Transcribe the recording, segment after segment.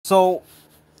So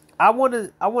I want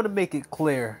to make it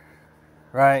clear,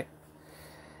 right?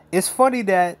 It's funny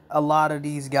that a lot of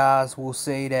these guys will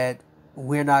say that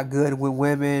we're not good with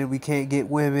women, we can't get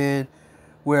women,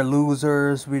 we're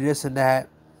losers, we this and that.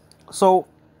 So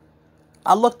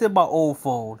I looked at my old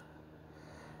phone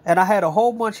and I had a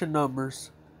whole bunch of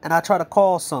numbers and I tried to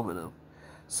call some of them.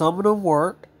 Some of them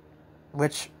worked,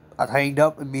 which I hanged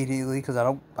up immediately because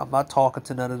I'm not talking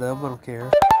to none of them. I don't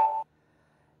care.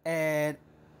 And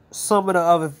some of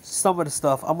the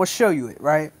stuff, I'm gonna show you it,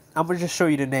 right? I'm gonna just show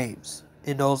you the names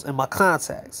in my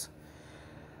contacts.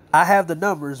 I have the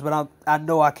numbers, but I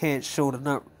know I can't show the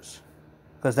numbers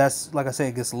because that's, like I said,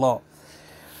 against the law.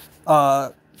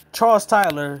 Charles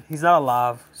Tyler, he's not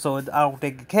alive, so I don't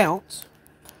think it counts.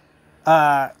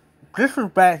 This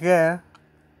was back there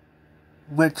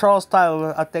when Charles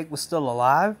Tyler, I think, was still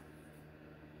alive.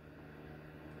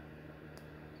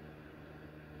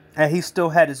 And he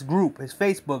still had his group, his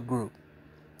Facebook group.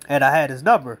 And I had his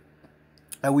number.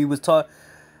 And we was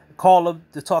call him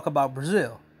to talk about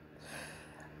Brazil.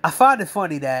 I find it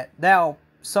funny that now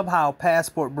somehow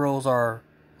passport bros are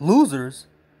losers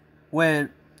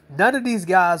when none of these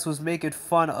guys was making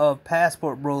fun of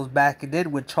passport bros back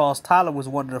then when Charles Tyler was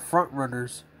one of the front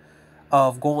runners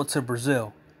of going to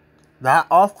Brazil. Not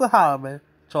Oscar Howman,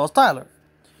 Charles Tyler.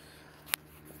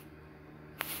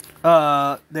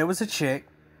 There was a chick.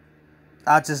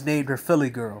 I just named her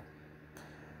Philly Girl.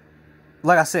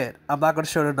 Like I said, I'm not going to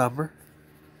show the number.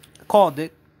 Called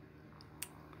it.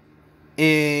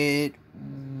 It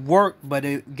worked, but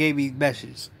it gave me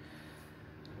messages.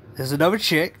 There's another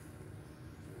chick.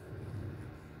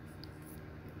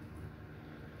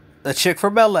 A chick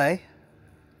from LA.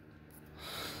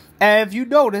 And if you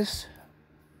notice,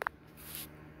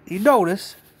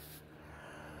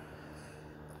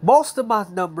 most of my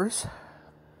numbers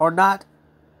are not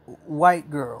white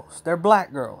girls. They're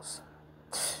black girls.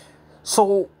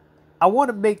 So I want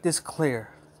to make this clear.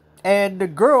 And the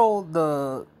girl,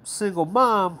 the single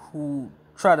mom who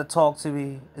tried to talk to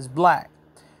me, is black.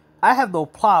 I have no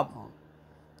problem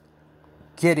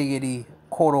getting any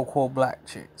quote unquote black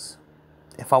chicks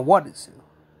if I wanted to.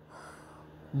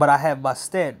 But I have my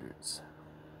standards.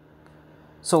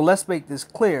 So let's make this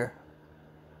clear.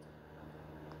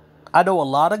 I know a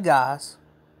lot of guys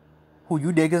who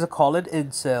you niggas are calling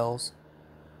incels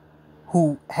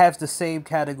who have the same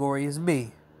category as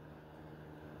me.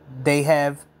 They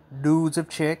have nudes of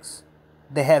chicks.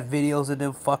 They have videos of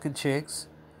them fucking chicks.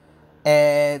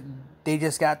 And they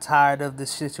just got tired of the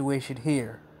situation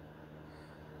here.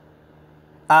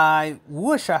 I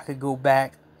wish I could go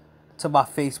back to my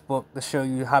Facebook to show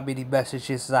you how many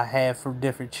messages I have from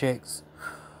different chicks.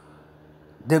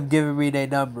 Them giving me their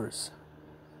numbers.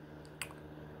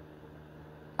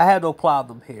 I have no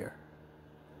problem here.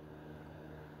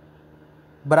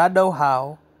 But I know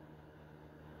how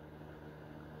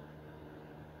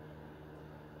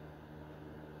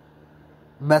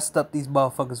messed up these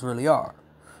motherfuckers really are.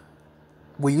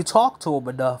 When you talk to them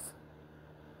enough,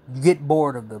 you get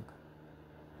bored of them.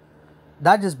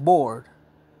 Not just bored.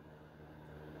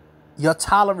 Your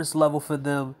tolerance level for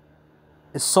them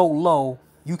is so low,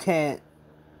 you can't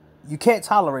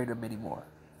tolerate them anymore.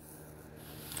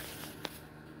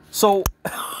 So,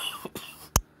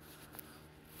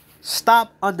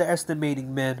 stop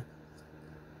underestimating men.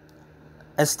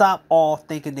 And stop all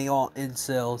thinking they all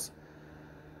incels.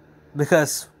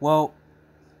 Because, well,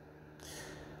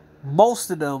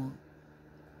 most of them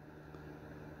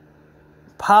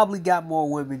probably got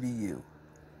more women than you.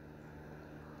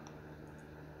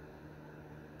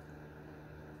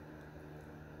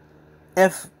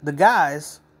 If the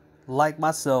guys, like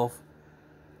myself,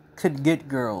 could get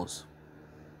girls,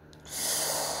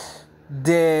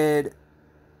 then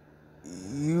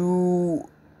you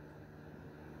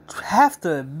have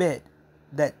to admit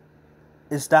that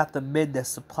it's not the men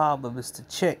that's the problem, it's the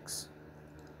chicks.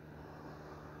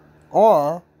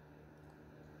 Or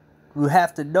you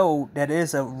have to know that it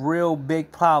is a real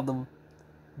big problem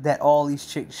that all these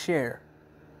chicks share.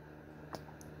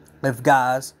 If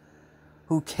guys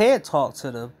who can talk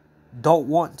to them don't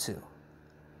want to.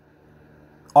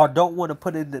 Or don't want to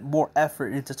put in more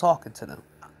effort into talking to them.